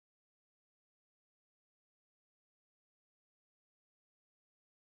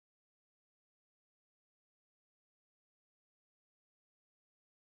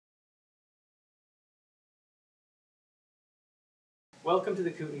Welcome to the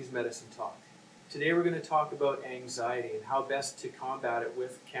Kootenay's Medicine Talk. Today we're going to talk about anxiety and how best to combat it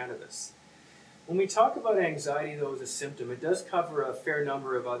with cannabis. When we talk about anxiety, though, as a symptom, it does cover a fair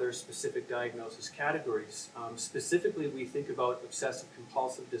number of other specific diagnosis categories. Specifically, we think about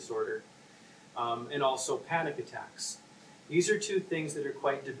obsessive-compulsive disorder and also panic attacks. These are two things that are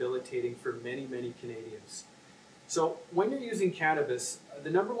quite debilitating for many, many Canadians. So when you're using cannabis, the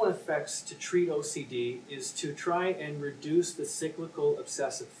number one effects to treat OCD is to try and reduce the cyclical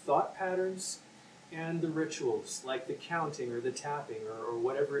obsessive thought patterns and the rituals, like the counting or the tapping or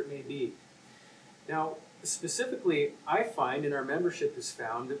whatever it may be. Now, specifically, I find, and our membership has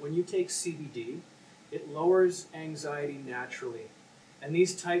found, that when you take CBD, it lowers anxiety naturally. And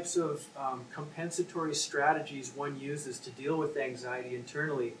these types of compensatory strategies one uses to deal with anxiety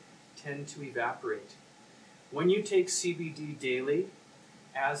internally tend to evaporate. When you take CBD daily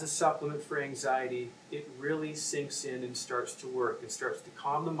as a supplement for anxiety, it really sinks in and starts to work. It starts to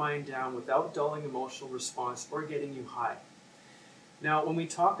calm the mind down without dulling emotional response or getting you high. Now, when we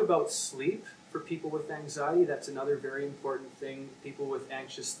talk about sleep for people with anxiety, that's another very important thing. People with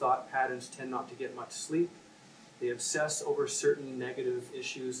anxious thought patterns tend not to get much sleep. They obsess over certain negative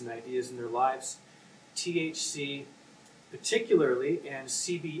issues and ideas in their lives. THC particularly, and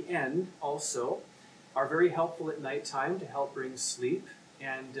CBN also, are very helpful at nighttime to help bring sleep,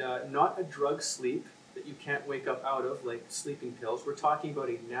 and not a drug sleep that you can't wake up out of like sleeping pills. We're talking about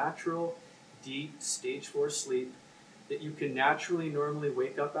a natural, deep, stage 4 sleep that you can naturally, normally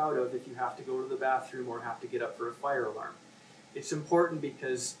wake up out of if you have to go to the bathroom or have to get up for a fire alarm. It's important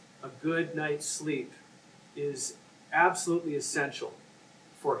because a good night's sleep is absolutely essential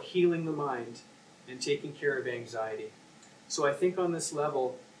for healing the mind and taking care of anxiety. So I think on this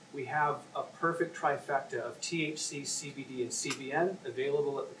level, we have a perfect trifecta of THC, CBD, and CBN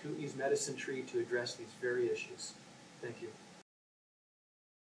available at the Kootenay's Medicine Tree to address these very issues. Thank you.